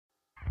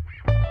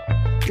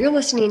You're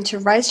listening to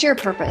Rise to Your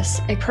Purpose,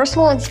 a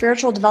personal and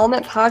spiritual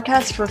development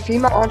podcast for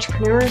female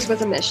entrepreneurs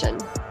with a mission.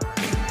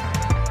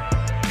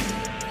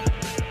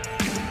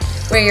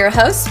 We're your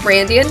hosts,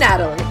 Brandy and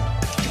Natalie.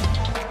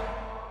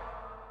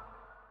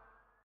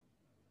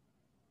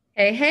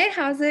 Hey,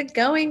 how's it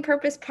going,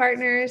 Purpose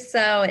Partners?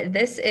 So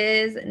this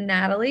is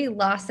Natalie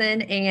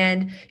Lawson,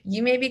 and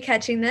you may be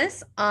catching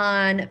this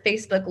on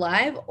Facebook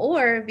Live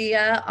or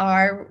via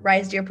our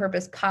Rise to Your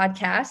Purpose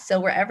podcast. So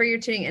wherever you're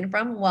tuning in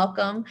from,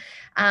 welcome.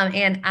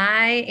 And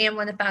I am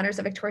one of the founders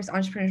of Victorious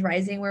Entrepreneurs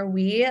Rising, where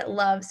we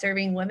love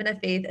serving women of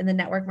faith in the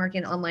network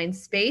marketing online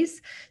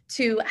space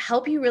to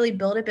help you really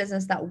build a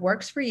business that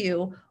works for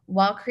you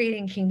while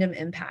creating kingdom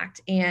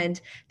impact. And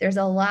there's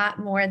a lot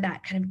more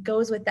that kind of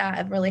goes with that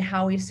of really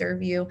how we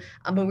serve you.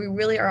 But we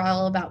really are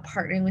all about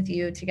partnering with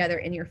you together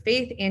in your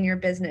faith and your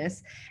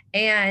business.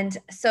 And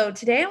so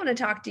today I want to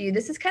talk to you.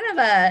 This is kind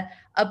of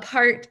a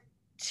part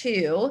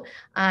two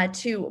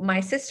to my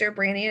sister,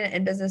 Brandy,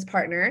 and business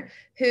partner,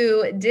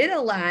 who did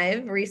a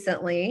live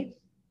recently.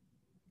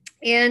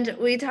 And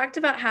we talked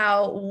about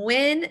how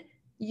when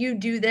you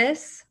do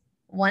this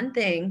one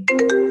thing,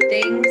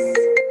 things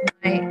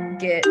might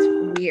get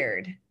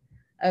weird.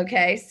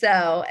 Okay,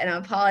 so, and I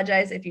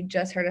apologize if you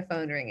just heard a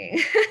phone ringing,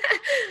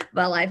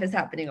 but life is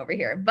happening over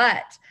here.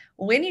 But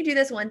when you do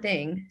this one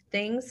thing,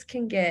 things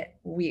can get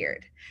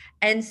weird.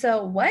 And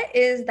so what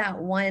is that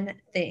one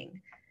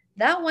thing?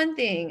 That one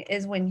thing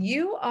is when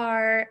you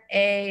are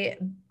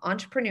an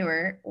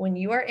entrepreneur, when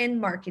you are in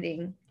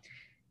marketing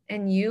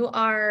and you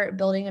are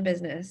building a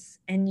business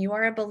and you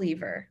are a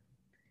believer,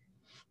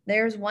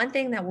 there's one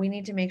thing that we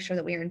need to make sure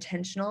that we are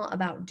intentional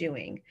about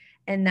doing,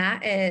 and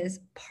that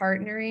is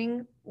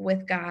partnering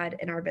with God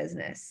in our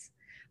business.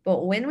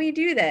 But when we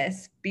do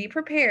this, be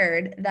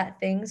prepared that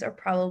things are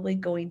probably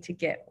going to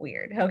get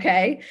weird,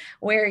 okay?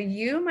 Where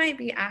you might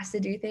be asked to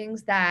do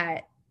things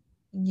that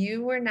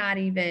you were not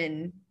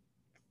even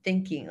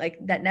thinking, like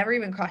that never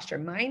even crossed your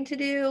mind to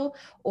do,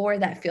 or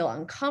that feel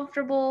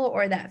uncomfortable,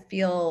 or that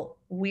feel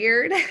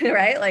weird,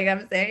 right? Like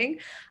I'm saying.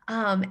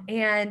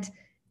 And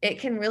it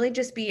can really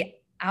just be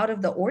out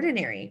of the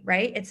ordinary,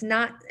 right? It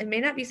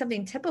may not be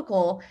something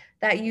typical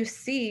that you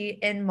see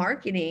in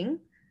marketing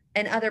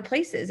and other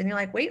places. And you're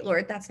like, wait,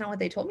 Lord, that's not what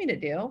they told me to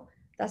do.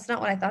 That's not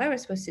what I thought I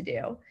was supposed to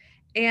do.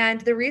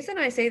 And the reason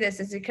I say this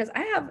is because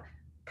I have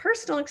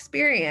personal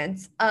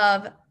experience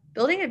of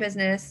building a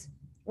business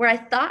where I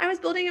thought I was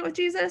building it with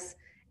Jesus,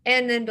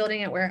 and then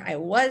building it where I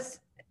was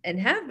and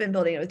have been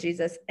building it with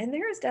Jesus. And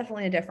there is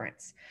definitely a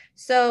difference.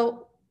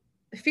 So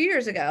a few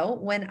years ago,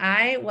 when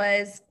I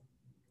was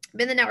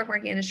been in the network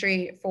marketing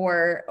industry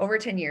for over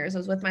 10 years. I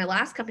was with my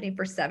last company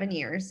for 7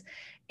 years.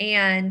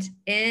 And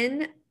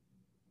in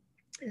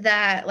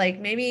that, like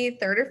maybe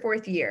third or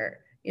fourth year,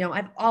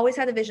 I've always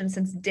had the vision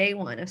since day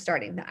one of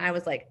starting that I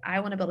was like,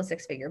 I want to build a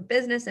 6-figure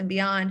business and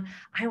beyond.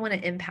 I want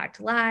to impact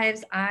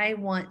lives. I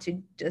want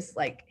to just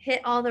like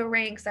hit all the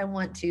ranks. I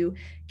want to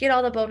get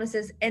all the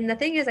bonuses. And the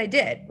thing is, I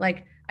did.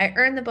 Like, I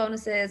earned the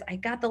bonuses. I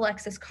got the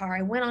Lexus car.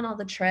 I went on all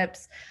the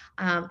trips.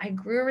 I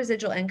grew a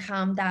residual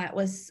income that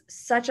was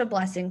such a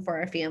blessing for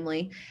our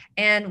family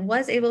and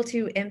was able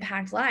to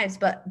impact lives.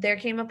 But there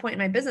came a point in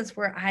my business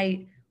where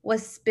I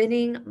was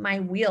spinning my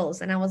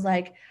wheels, and I was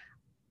like,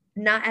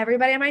 not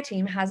everybody on my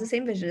team has the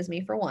same vision as me,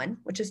 for one,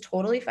 which is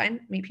totally fine.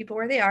 Meet people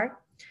where they are.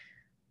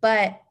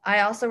 But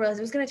I also realized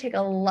it was going to take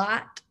a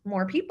lot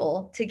more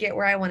people to get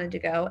where I wanted to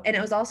go. And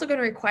it was also going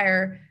to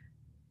require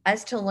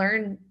us to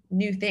learn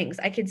new things.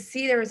 I could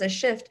see there was a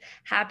shift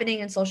happening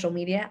in social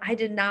media. I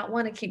did not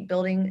want to keep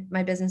building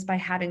my business by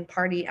having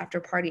party after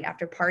party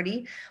after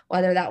party,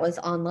 whether that was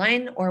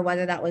online or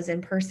whether that was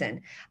in person.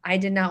 I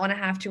did not want to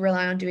have to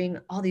rely on doing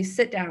all these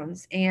sit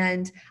downs.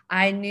 And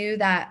I knew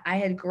that I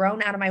had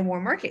grown out of my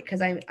warm market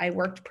because I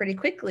worked pretty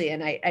quickly,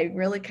 and I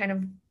really kind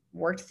of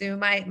worked through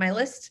my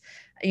list,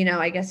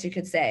 I guess you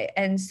could say.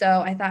 And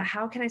so I thought,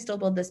 how can I still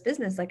build this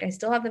business? Like, I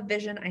still have the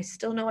vision. I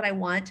still know what I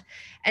want.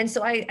 And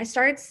so I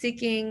started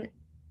seeking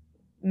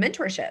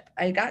mentorship.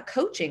 I got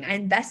coaching. I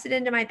invested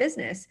into my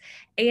business.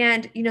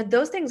 And,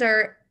 those things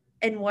are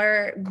and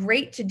were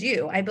great to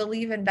do. I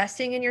believe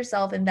investing in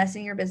yourself,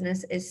 investing in your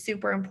business is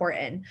super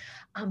important.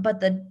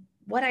 But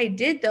what I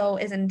did though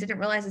is, and didn't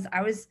realize, is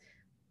I was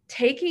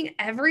taking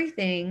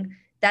everything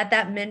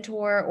that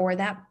mentor or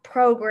that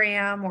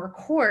program or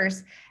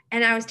course,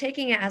 and I was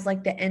taking it as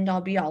like the end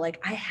all be all. Like,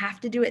 I have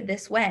to do it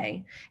this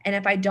way. And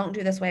if I don't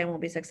do this way, I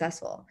won't be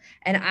successful.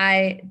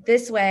 And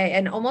this way,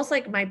 and almost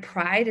like my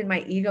pride and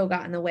my ego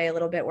got in the way a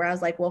little bit, where I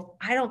was like, well,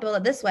 if I don't build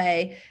it this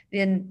way,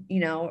 then,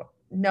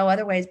 no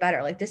other way is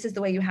better. Like, this is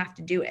the way you have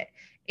to do it.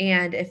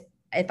 And if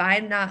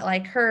I'm not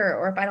like her,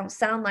 or if I don't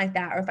sound like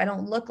that, or if I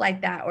don't look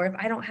like that, or if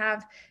I don't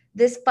have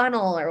this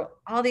funnel or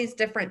all these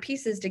different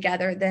pieces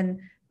together,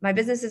 then my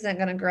business isn't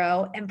going to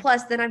grow. And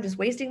plus, then I'm just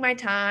wasting my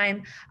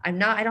time. I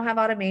don't have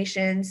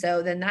automation.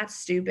 So then that's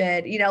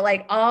stupid.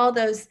 Like all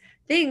those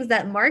things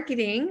that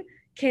marketing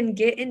can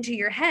get into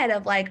your head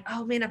of like,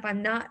 oh man, if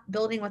I'm not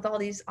building with all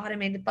these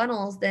automated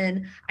funnels,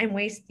 then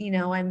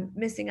I'm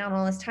missing out on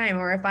all this time.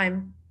 Or if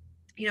I'm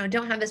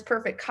don't have this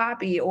perfect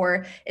copy,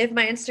 or if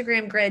my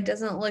Instagram grid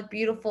doesn't look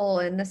beautiful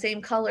in the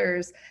same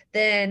colors,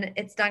 then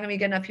it's not gonna be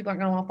good enough. People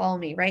aren't gonna want to follow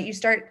me, right? You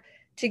start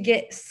to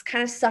get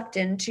kind of sucked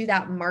into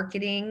that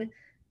marketing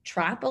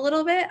trap a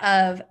little bit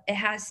of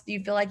you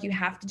feel like you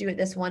have to do it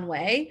this one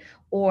way,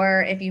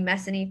 or if you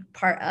mess any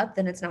part up,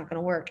 then it's not going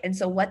to work. And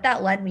so what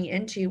that led me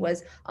into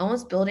was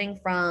almost building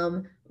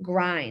from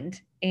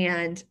grind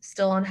and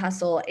still on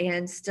hustle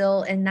and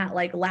still in that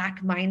like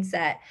lack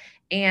mindset,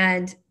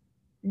 and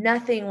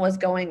nothing was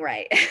going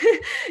right.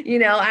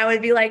 I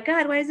would be like,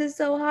 God, why is this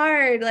so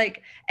hard?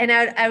 Like, and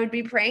I would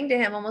be praying to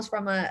him almost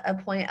from a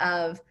point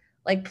of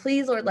like,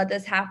 please, Lord, let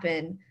this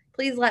happen.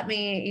 Please let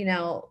me,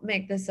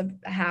 make this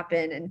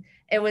happen. And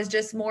it was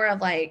just more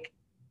of like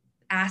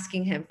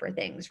asking him for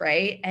things,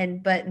 right?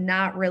 But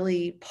not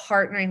really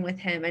partnering with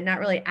him and not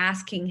really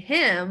asking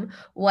him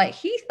what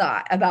he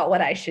thought about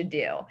what I should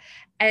do.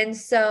 And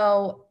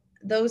so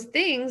those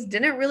things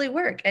didn't really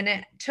work. And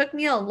it took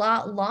me a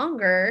lot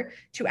longer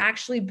to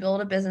actually build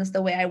a business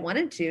the way I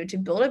wanted to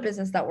build a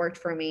business that worked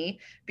for me,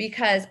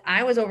 because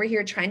I was over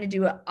here trying to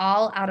do it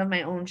all out of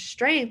my own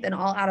strength and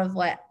all out of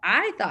what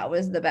I thought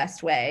was the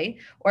best way,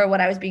 or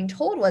what I was being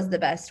told was the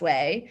best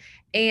way,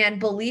 and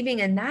believing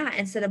in that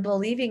instead of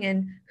believing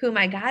in who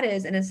my God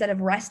is, and instead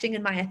of resting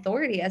in my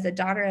authority as a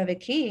daughter of a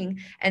king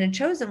and a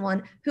chosen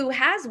one who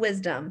has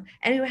wisdom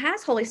and who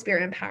has Holy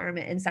Spirit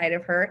empowerment inside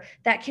of her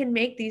that can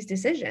make these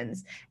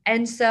decisions.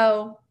 And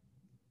so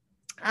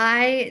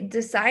I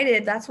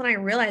decided, that's when I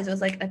realized it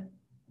was like a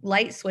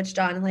light switched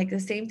on. And like the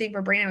same thing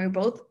for Brandon, we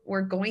both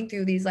were going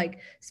through these like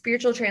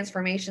spiritual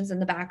transformations in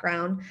the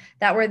background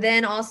that were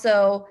then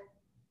also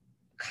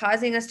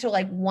causing us to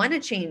like want to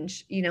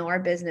change, our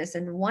business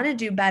and want to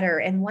do better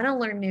and want to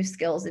learn new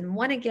skills and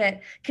want to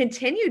get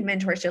continued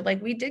mentorship.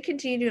 Like we did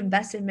continue to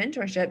invest in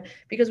mentorship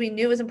because we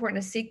knew it was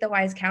important to seek the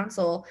wise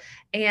counsel.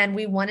 And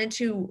we wanted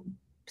to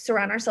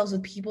surround ourselves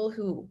with people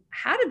who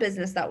had a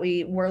business that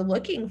we were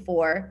looking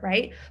for,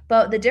 right?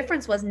 But the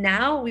difference was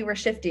now we were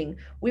shifting.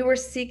 We were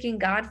seeking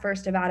God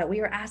first about it.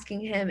 We were asking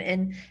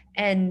him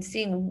and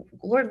seeing,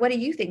 Lord, what do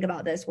you think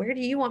about this? Where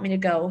do you want me to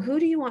go? Who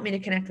do you want me to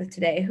connect with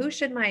today? Who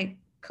should my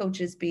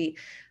coaches be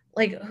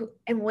like?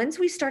 And once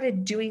we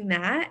started doing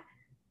that,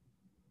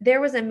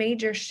 there was a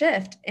major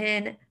shift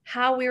in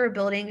how we were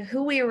building,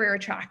 who we were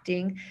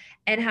attracting,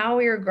 and how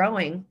we were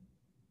growing.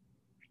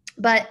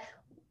 But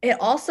it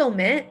also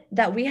meant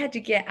that we had to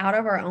get out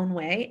of our own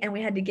way, and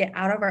we had to get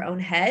out of our own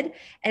head,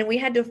 and we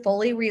had to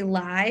fully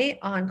rely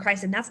on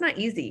Christ. And that's not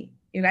easy.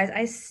 You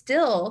guys,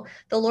 the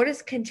Lord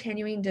is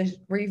continuing to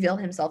reveal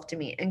himself to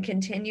me and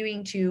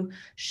continuing to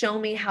show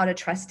me how to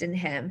trust in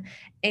him.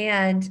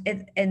 And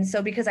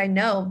so, because I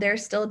know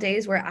there's still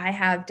days where I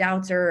have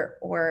doubts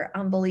or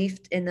unbelief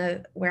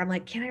where I'm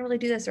like, can I really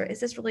do this? Or is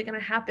this really going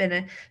to happen?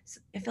 And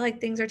I feel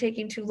like things are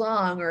taking too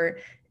long,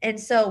 and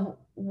so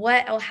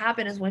what will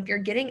happen is if you're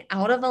getting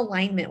out of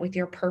alignment with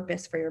your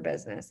purpose for your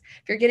business,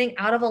 if you're getting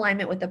out of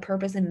alignment with the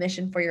purpose and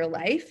mission for your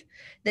life,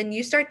 then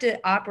you start to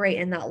operate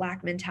in that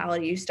lack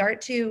mentality. You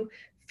start to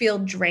feel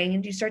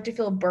drained. You start to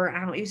feel burnt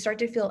out. You start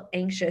to feel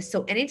anxious.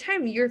 So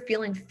anytime you're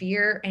feeling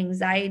fear,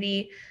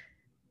 anxiety,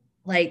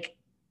 like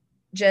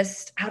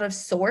just out of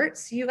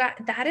sorts,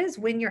 that is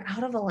when you're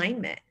out of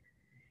alignment.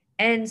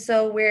 And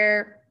so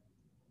where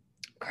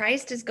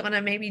Christ is going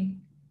to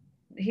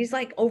he's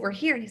like over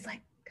here, and he's like,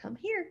 come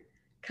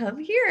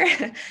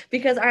here,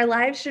 because our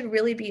lives should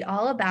really be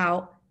all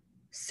about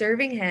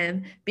serving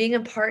him, being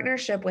in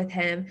partnership with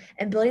him,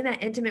 and building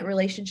that intimate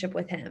relationship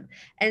with him.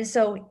 And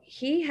so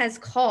he has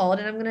called,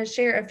 and I'm going to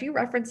share a few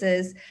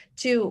references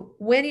to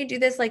when you do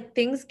this, like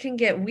things can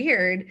get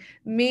weird,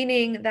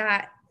 meaning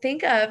that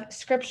think of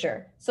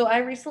scripture. So I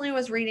recently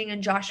was reading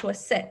in Joshua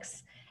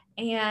 6,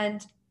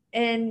 and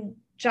in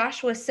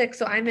Joshua 6,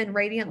 so I'm in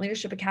Radiant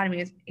Leadership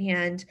Academy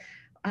and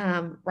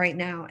right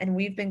now, and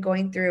we've been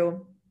going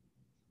through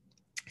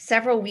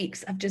several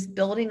weeks of just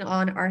building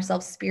on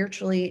ourselves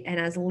spiritually and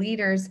as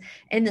leaders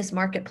in this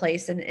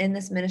marketplace and in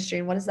this ministry.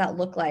 And what does that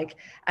look like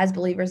as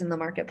believers in the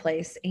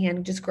marketplace,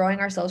 and just growing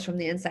ourselves from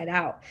the inside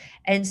out.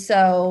 And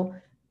so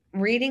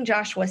reading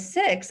Joshua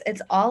 6,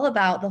 it's all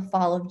about the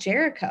fall of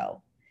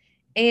Jericho.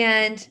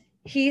 And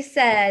he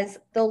says,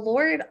 the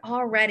Lord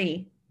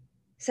already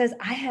says,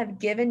 I have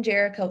given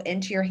Jericho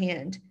into your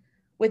hand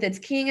with its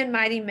king and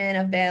mighty men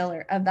of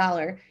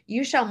valor.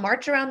 You shall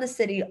march around the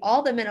city,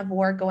 all the men of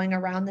war going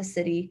around the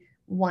city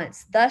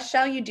once. Thus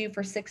shall you do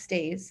for 6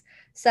 days.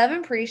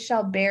 7 priests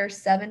shall bear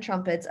 7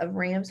 trumpets of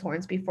ram's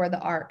horns before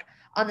the ark.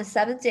 On the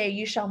 7th day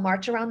you shall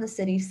march around the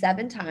city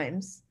 7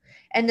 times,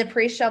 and the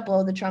priests shall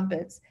blow the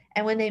trumpets.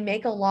 And when they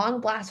make a long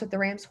blast with the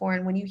ram's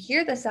horn, when you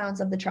hear the sounds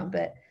of the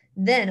trumpet,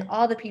 then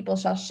all the people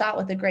shall shout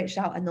with a great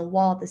shout, and the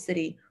wall of the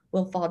city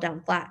will fall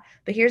down flat.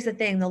 But here's the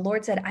thing. The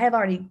Lord said, I have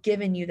already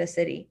given you the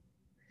city.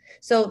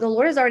 So the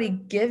Lord has already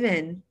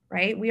given,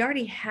 right? We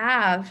already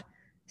have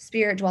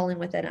spirit dwelling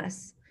within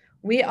us.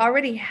 We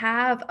already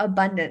have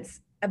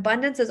abundance.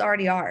 Abundance is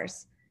already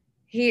ours.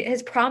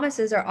 His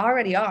promises are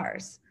already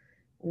ours.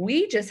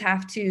 We just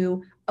have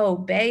to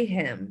obey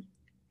him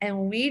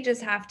And we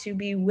just have to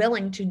be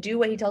willing to do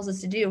what he tells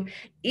us to do,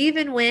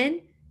 even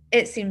when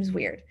it seems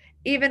weird,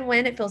 even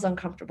when it feels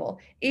uncomfortable,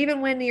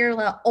 even when you're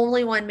the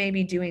only one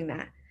maybe doing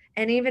that.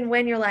 And even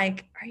when you're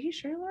like, are you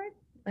sure, Lord?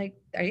 Like,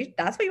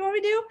 that's what you want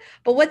me to do?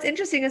 But what's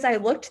interesting is I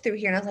looked through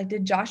here and I was like,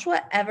 did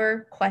Joshua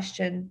ever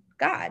question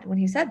God when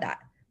he said that?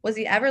 Was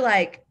he ever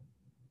like,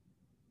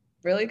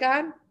 really,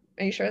 God?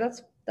 Are you sure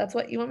that's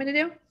what you want me to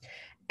do?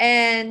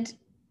 And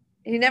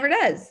he never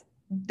does.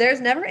 There's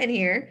never in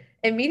here.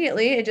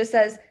 Immediately, it just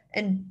says,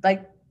 and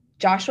like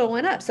Joshua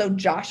went up. So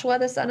Joshua,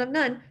 the son of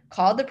Nun,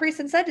 called the priests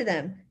and said to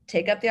them,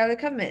 take up the Ark of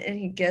the Covenant. And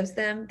he gives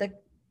them the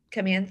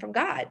command from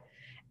God.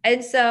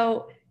 And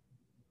so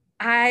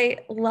I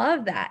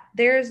love that.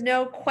 There's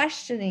no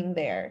questioning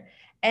there.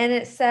 And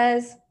it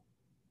says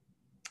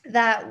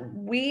that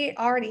we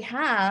already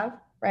have,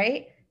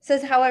 right? It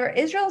says, however,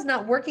 Israel is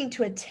not working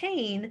to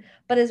attain,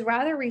 but is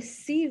rather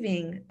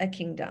receiving a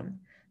kingdom.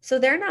 So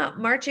they're not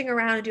marching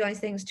around and doing these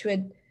things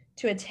to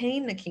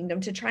attain the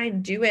kingdom, to try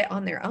and do it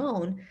on their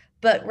own,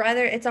 but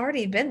rather it's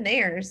already been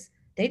theirs.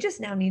 They just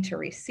now need to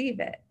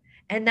receive it.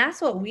 And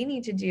that's what we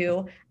need to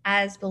do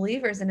as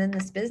believers and in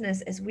this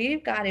business is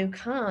we've got to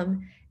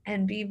come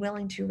and be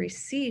willing to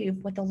receive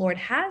what the Lord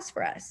has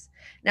for us.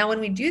 Now, when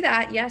we do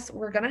that, yes,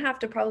 we're going to have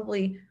to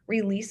probably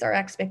release our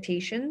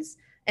expectations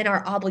and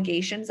our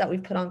obligations that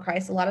we've put on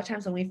Christ. A lot of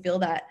times when we feel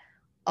that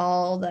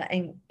all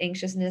the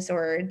anxiousness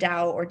or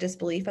doubt or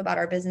disbelief about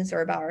our business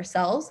or about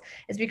ourselves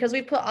is because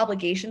we put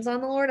obligations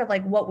on the Lord of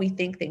like what we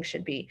think things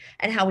should be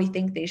and how we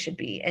think they should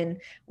be and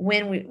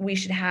when we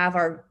should have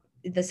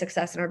the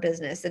success in our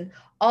business and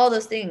all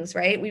those things,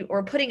 right?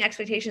 We're putting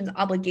expectations,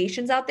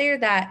 obligations out there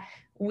that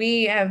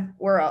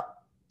we're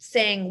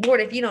saying,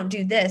 Lord, if you don't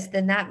do this,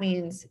 then that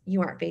means you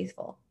aren't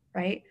faithful,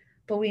 right?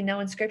 But we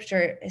know in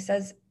scripture, it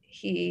says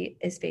he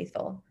is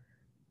faithful,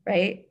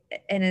 right?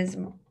 And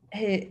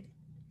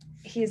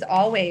he's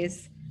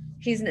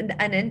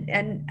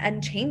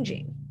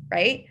unchanging,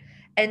 right?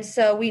 And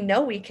so we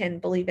know we can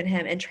believe in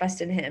him and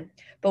trust in him,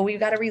 but we've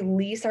got to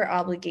release our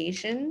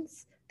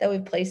obligations that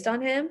we've placed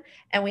on him.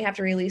 And we have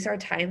to release our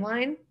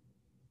timeline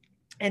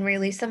and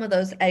release some of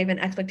those even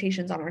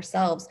expectations on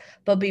ourselves,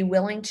 but be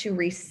willing to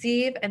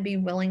receive and be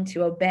willing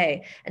to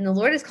obey. And the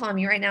Lord is calling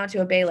me right now to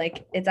obey.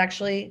 Like it's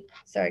actually,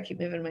 sorry, I keep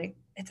moving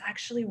it's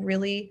actually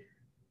really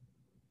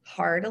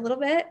hard a little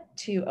bit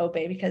to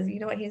obey because you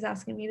know what he's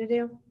asking me to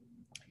do?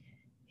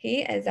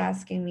 He is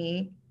asking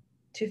me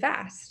to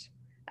fast.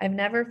 I've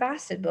never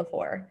fasted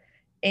before.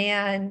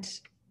 And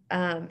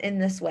in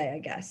this way, I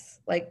guess,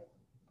 like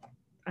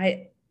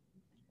I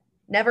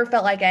never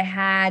felt like I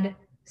had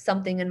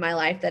something in my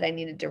life that I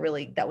needed to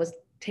really, that was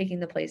taking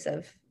the place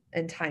of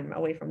and time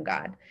away from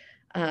God.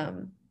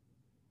 And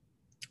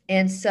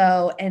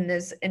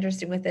this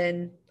interesting,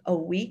 within a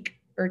week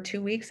or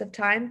 2 weeks of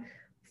time,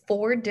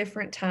 4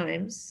 different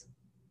times,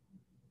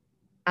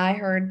 I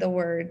heard the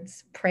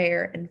words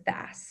prayer and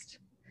fast.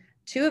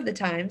 2 of the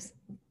times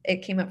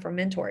it came up from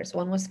mentors.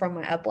 One was from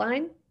my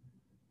upline.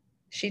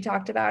 She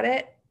talked about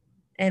it.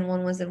 And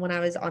one was when I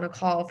was on a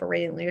call for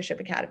Radiant Leadership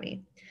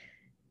Academy.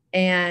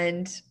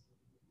 And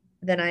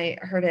then I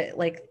heard it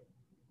like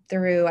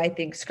through, I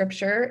think,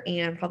 scripture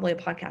and probably a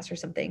podcast or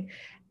something.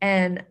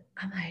 And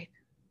I'm like,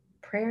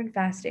 prayer and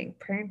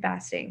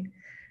fasting.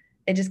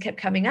 It just kept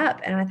coming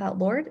up. And I thought,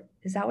 Lord,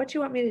 is that what you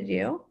want me to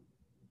do?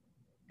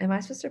 Am I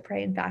supposed to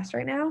pray and fast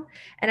right now?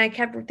 And I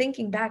kept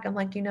thinking back. I'm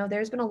like,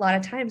 there's been a lot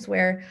of times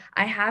where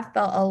I have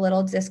felt a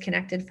little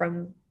disconnected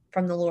from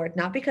the Lord,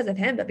 not because of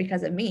him, but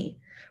because of me,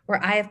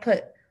 where I have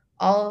put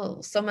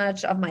so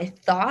much of my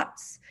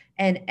thoughts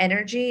and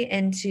energy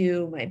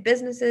into my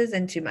businesses,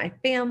 into my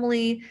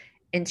family,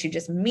 into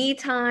just me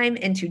time,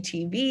 into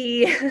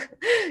TV,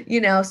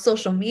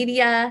 social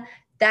media,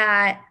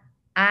 that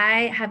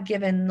I have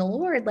given the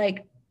Lord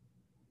like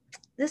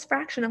this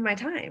fraction of my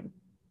time.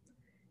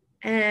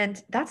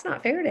 And that's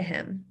not fair to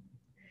him.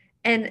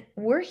 And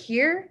we're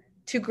here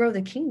to grow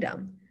the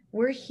kingdom.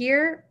 We're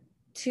here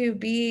to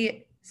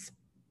be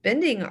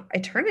spending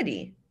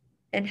eternity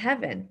in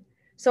heaven.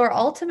 So our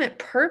ultimate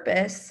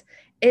purpose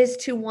is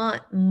to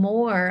want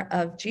more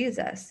of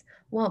Jesus,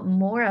 want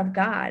more of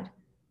God.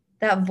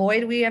 That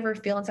void we ever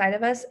feel inside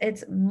of us,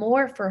 it's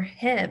more for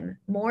him,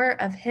 more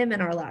of him in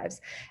our lives.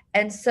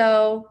 And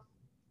so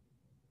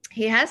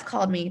he has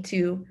called me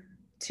to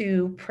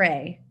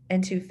pray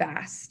and to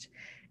fast.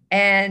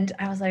 And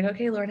I was like,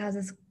 okay, Lord, how's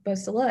this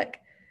supposed to look?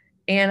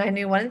 And I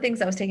knew one of the things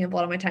that was taking up a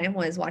lot of my time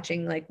was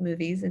watching like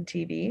movies and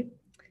TV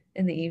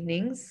in the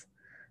evenings.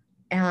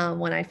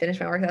 When I finished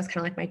my work, that was kind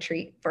of like my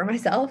treat for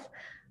myself.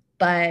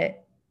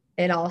 But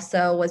it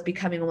also was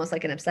becoming almost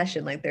like an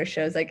obsession. Like there's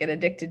shows I get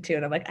addicted to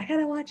and I'm like, I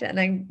gotta watch it. And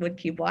I would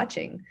keep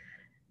watching.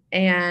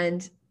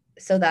 And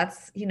so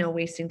that's,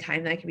 wasting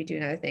time that I could be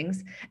doing other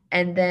things.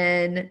 And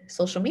then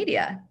social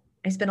media.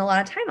 I spend a lot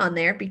of time on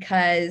there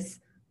because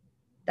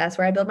that's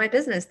where I build my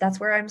business. That's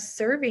where I'm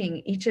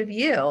serving each of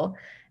you.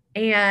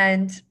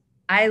 And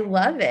I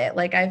love it.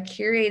 Like I've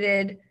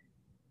curated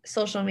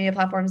social media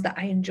platforms that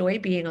I enjoy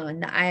being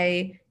on, that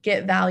I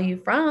get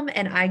value from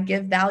and I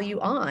give value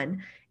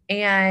on.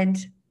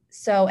 And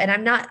so, and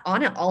I'm not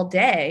on it all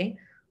day,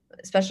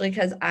 especially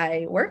because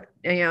I work,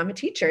 I'm a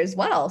teacher as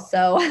well.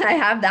 So I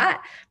have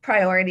that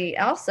priority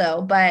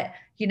also. But,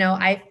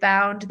 I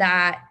found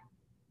that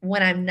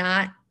when I'm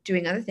not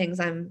doing other things,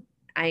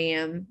 I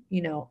am,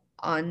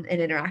 on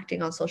and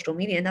interacting on social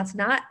media. And that's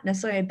not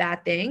necessarily a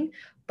bad thing,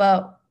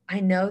 but I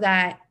know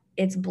that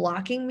it's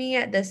blocking me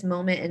at this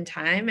moment in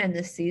time and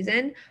this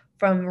season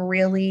from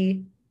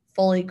really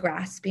fully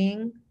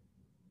grasping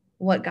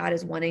what God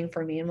is wanting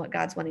for me and what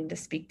God's wanting to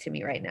speak to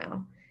me right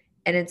now.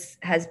 And it's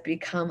has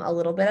become a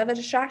little bit of a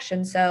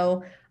distraction.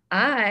 So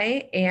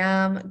I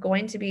am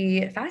going to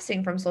be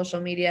fasting from social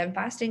media and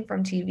fasting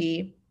from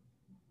TV.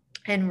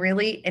 And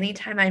really,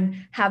 anytime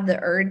I have the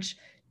urge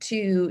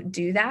to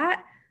do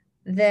that,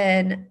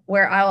 then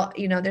where I'll,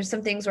 there's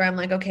some things where I'm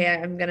like, okay,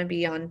 I'm going to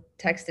be on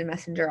text and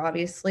messenger,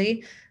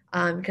 obviously,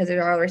 because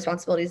there are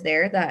responsibilities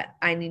there that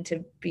I need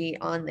to be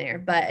on there.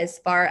 But as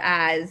far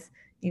as,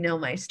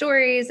 my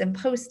stories and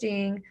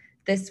posting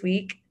this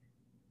week,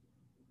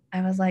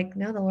 I was like,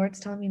 no, the Lord's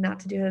telling me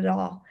not to do it at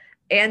all.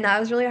 And that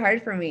was really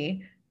hard for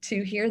me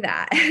to hear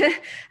that.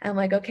 I'm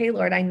like, okay,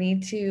 Lord, I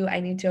need to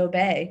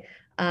obey.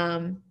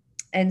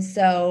 And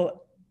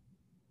so,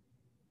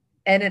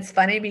 and it's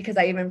funny because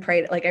I even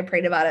prayed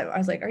about it. I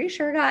was like, are you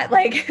sure, God?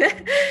 Like,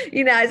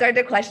 I started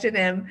to question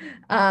him.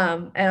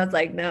 And I was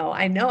like, no,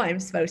 I know I'm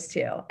supposed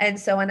to. And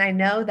so when I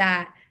know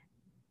that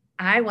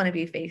I want to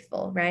be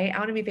faithful, right? I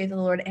want to be faithful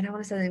to the Lord. And I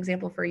want to set an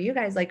example for you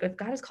guys. Like if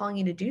God is calling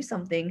you to do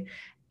something,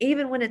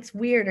 even when it's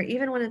weird or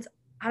even when it's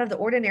out of the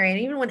ordinary, and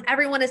even when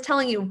everyone is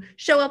telling you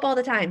show up all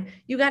the time,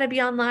 you got to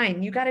be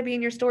online, you got to be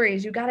in your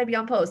stories, you got to be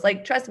on posts.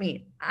 Like, trust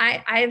me,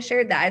 I have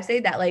shared that. I've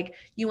said that, like,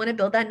 you want to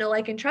build that know,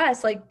 like, and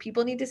trust, like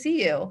people need to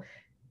see you.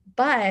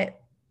 But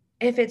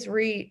if if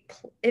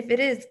it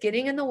is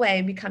getting in the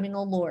way, becoming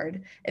a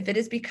Lord, if it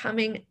is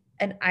becoming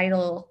an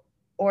idol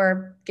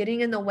or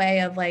getting in the way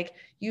of like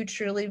you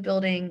truly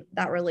building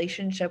that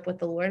relationship with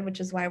the Lord,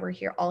 which is why we're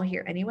all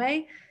here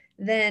anyway,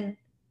 then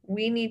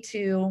we need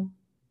to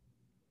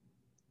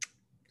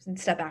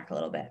step back a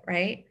little bit,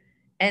 right?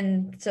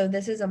 And so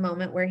this is a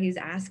moment where he's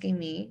asking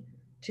me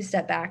to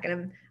step back,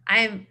 and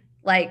I'm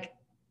like,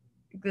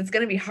 it's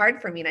going to be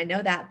hard for me, and I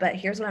know that, but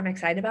here's what I'm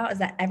excited about is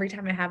that every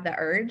time I have the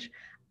urge,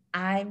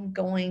 I'm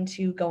going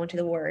to go into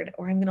the word,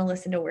 or I'm going to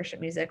listen to worship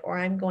music, or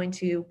I'm going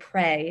to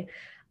pray,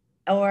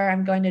 or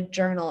I'm going to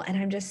journal. And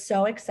I'm just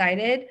so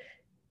excited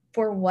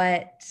for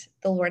what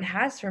the Lord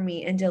has for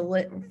me, and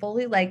to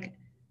fully like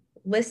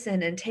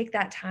listen and take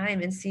that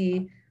time and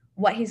see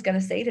what he's going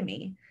to say to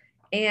me,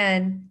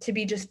 and to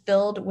be just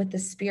filled with the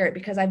Spirit,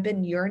 because I've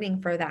been yearning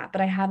for that,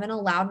 but I haven't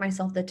allowed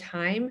myself the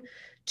time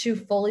to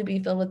fully be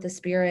filled with the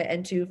Spirit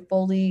and to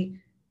fully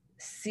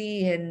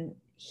see and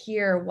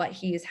hear what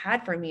he's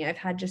had for me. I've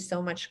had just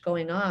so much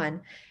going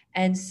on.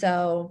 And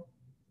so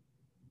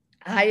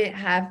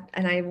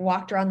I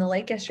walked around the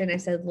lake yesterday and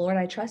I said, Lord,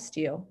 I trust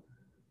you.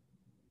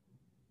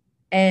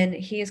 And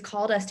he has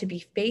called us to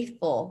be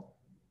faithful,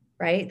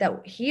 right?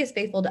 That he is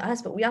faithful to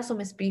us, but we also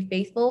must be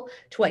faithful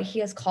to what he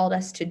has called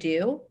us to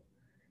do,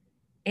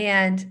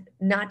 and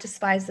not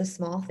despise the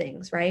small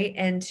things, right?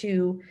 And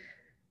to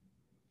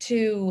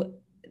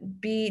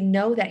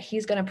know that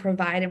he's going to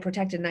provide and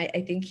protect. And I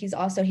think he's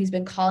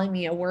been calling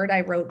me. A word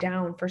I wrote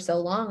down for so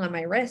long on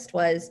my wrist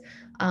was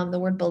the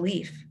word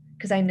belief,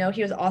 because I know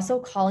he was also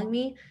calling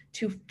me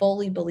to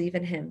fully believe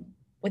in him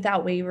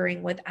without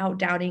wavering, without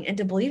doubting, and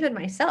to believe in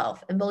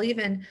myself and believe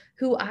in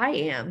who I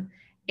am.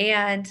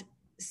 And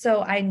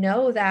so I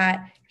know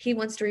that he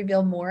wants to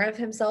reveal more of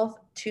himself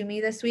to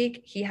me this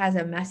week. He has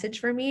a message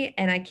for me,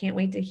 and I can't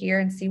wait to hear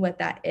and see what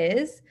that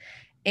is.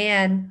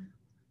 And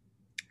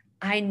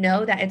I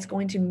know that it's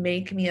going to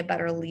make me a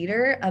better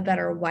leader, a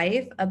better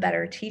wife, a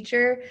better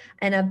teacher,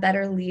 and a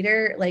better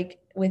leader, like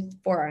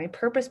for my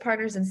purpose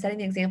partners, and setting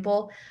the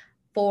example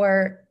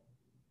for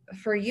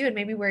you and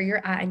maybe where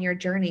you're at in your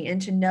journey.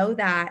 And to know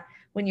that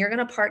when you're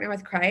going to partner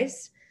with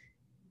Christ,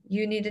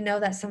 you need to know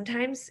that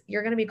sometimes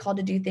you're going to be called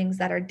to do things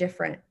that are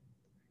different,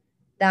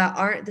 that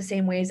aren't the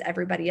same way as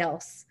everybody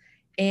else.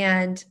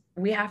 And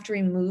we have to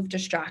remove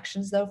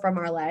distractions though from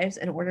our lives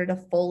in order to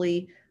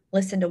fully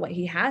listen to what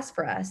he has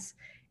for us.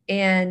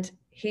 And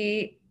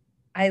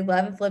I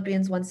love in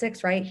Philippians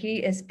 1:6, right? He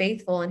is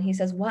faithful, and he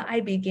says, what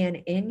I began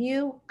in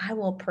you, I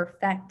will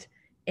perfect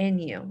in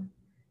you.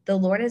 The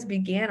Lord has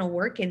began a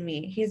work in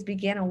me. He has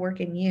began a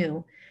work in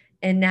you.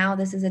 And now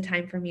this is a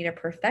time for me to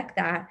perfect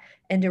that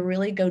and to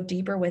really go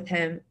deeper with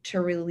him,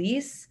 to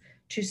release,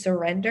 to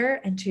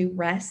surrender, and to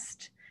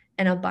rest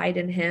and abide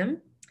in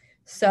him.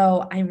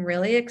 So I'm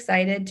really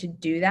excited to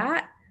do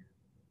that.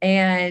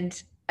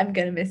 And I'm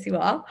going to miss you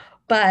all,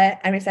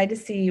 but I'm excited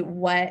to see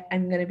what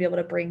I'm going to be able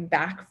to bring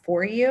back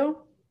for you.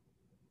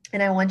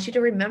 And I want you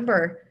to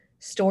remember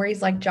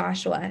stories like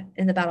Joshua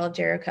in the Battle of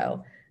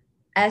Jericho,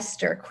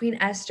 Queen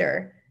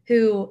Esther,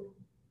 who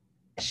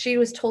she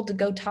was told to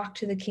go talk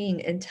to the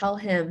king and tell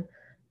him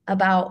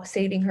about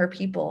saving her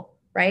people,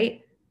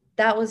 right?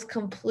 That was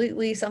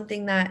completely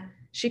something that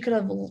she could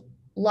have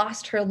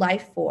lost her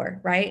life for,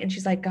 right? And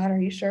she's like, God, are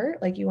you sure?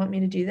 Like, you want me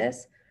to do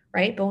this?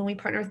 Right? But when we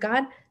partner with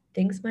God,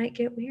 things might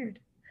get weird.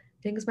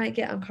 Things might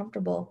get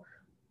uncomfortable,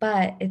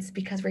 but it's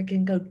because we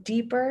can go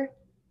deeper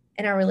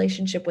in our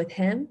relationship with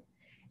him,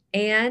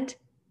 and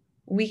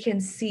we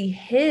can see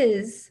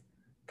his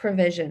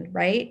provision,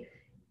 right?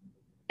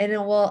 And it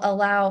will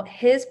allow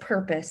his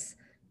purpose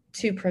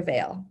to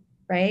prevail,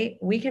 right?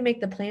 We can make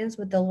the plans,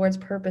 but the Lord's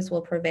purpose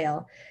will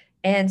prevail.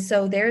 And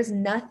so there's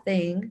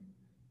nothing,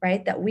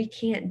 right, that we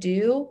can't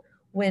do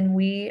when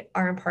we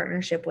are in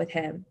partnership with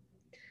him.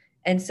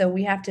 And so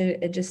we have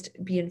to just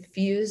be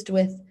infused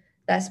with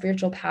that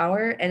spiritual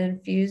power and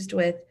infused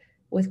with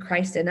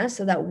Christ in us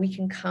so that we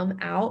can come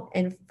out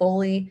and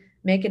fully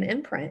make an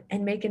imprint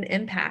and make an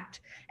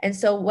impact. And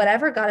so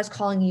whatever God is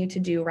calling you to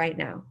do right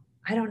now,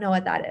 I don't know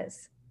what that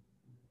is,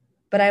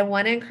 but I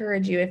want to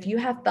encourage you, if you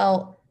have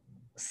felt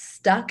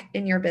stuck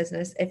in your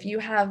business, if you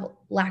have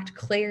lacked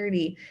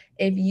clarity,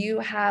 if you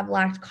have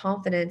lacked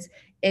confidence,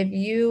 if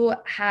you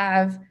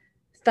have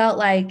felt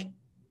like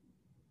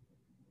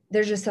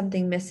there's just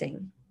something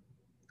missing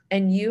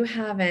and you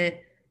haven't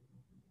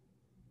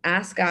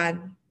asked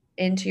God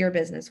into your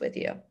business with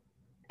you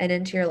and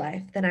into your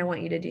life, then I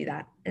want you to do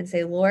that and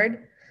say,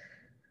 Lord,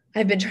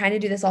 I've been trying to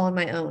do this all on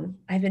my own.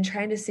 I've been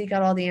trying to seek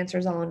out all the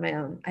answers all on my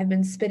own. I've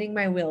been spinning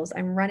my wheels.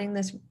 I'm running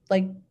this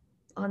like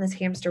on this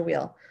hamster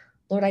wheel.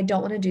 Lord, I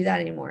don't want to do that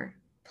anymore.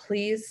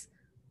 Please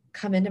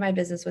come into my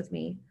business with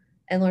me.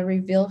 And Lord,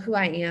 reveal who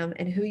I am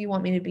and who you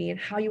want me to be and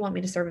how you want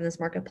me to serve in this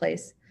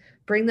marketplace.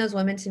 Bring those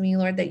women to me,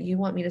 Lord, that you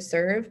want me to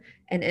serve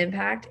and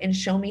impact, and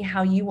show me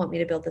how you want me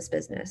to build this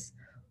business.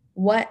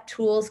 What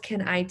tools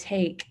can I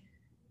take?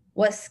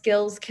 What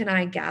skills can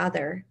I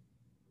gather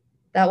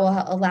that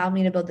will allow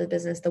me to build the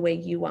business the way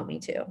you want me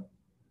to?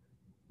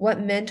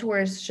 What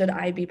mentors should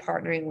I be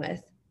partnering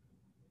with?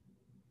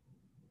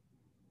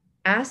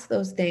 Ask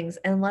those things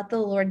and let the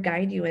Lord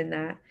guide you in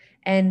that.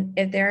 And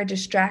if there are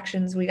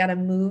distractions, we got to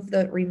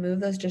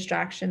remove those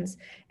distractions.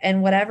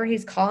 And whatever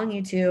he's calling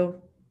you to,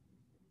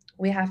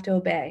 we have to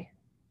obey,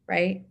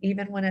 right?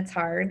 Even when it's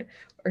hard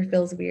or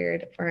feels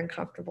weird or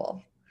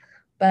uncomfortable.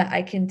 But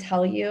I can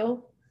tell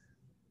you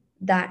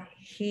that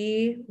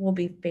he will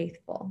be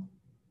faithful.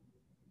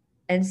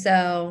 And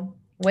so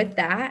with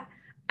that,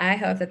 I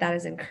hope that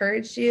has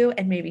encouraged you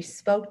and maybe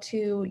spoke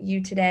to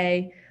you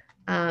today.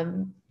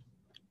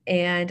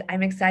 And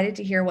I'm excited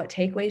to hear what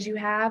takeaways you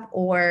have,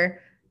 or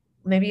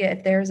maybe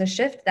if there's a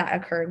shift that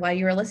occurred while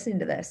you were listening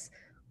to this.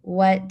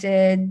 What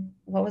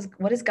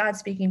is God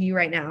speaking to you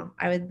right now?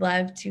 I would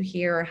love to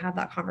hear or have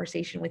that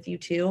conversation with you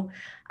too.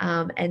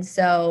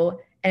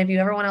 And if you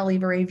ever want to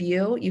leave a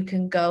review, you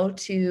can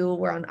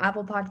we're on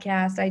Apple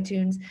Podcasts,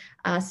 iTunes,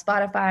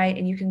 Spotify,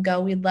 and you can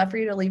go. We'd love for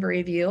you to leave a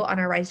review on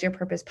our Rise to Your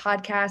Purpose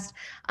podcast.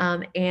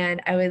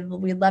 And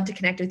we'd love to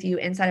connect with you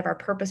inside of our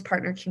Purpose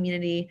Partner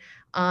community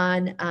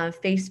on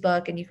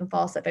Facebook, and you can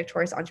follow us at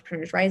Victorious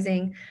Entrepreneurs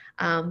Rising.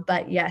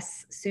 But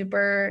yes,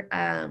 super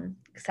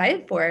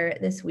excited for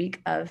this week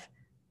of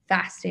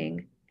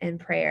fasting and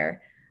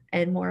prayer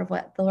and more of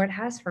what the Lord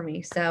has for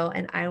me. So,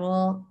 and I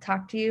will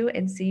talk to you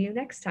and see you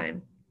next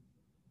time.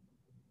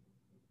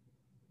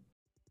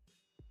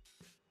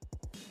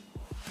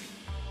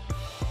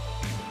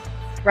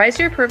 Rise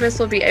to Your Purpose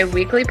will be a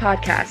weekly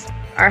podcast.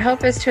 Our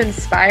hope is to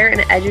inspire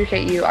and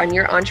educate you on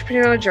your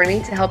entrepreneurial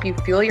journey to help you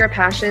fuel your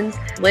passions,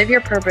 live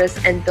your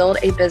purpose, and build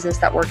a business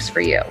that works for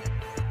you.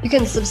 You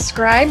can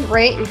subscribe,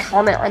 rate, and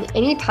comment on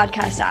any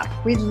podcast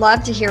app. We'd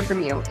love to hear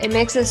from you. It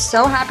makes us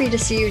so happy to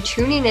see you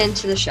tuning in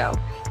to the show.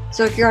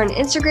 So if you're on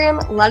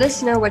Instagram, let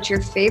us know what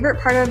your favorite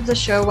part of the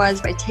show was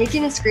by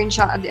taking a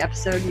screenshot of the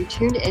episode you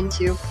tuned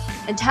into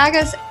and tag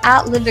us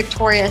at Live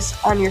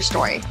Victorious on your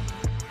story.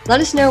 Let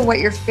us know what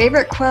your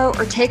favorite quote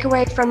or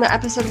takeaway from the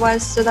episode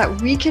was so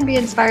that we can be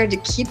inspired to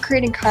keep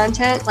creating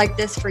content like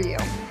this for you.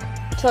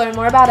 To learn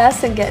more about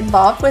us and get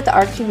involved with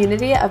our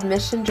community of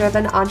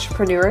mission-driven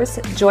entrepreneurs,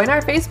 join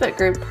our Facebook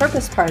group,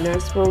 Purpose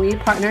Partners, where we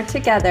partner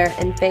together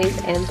in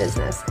faith and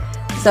business.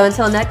 So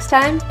until next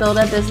time, build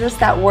a business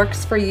that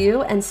works for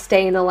you and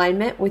stay in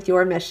alignment with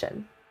your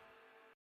mission.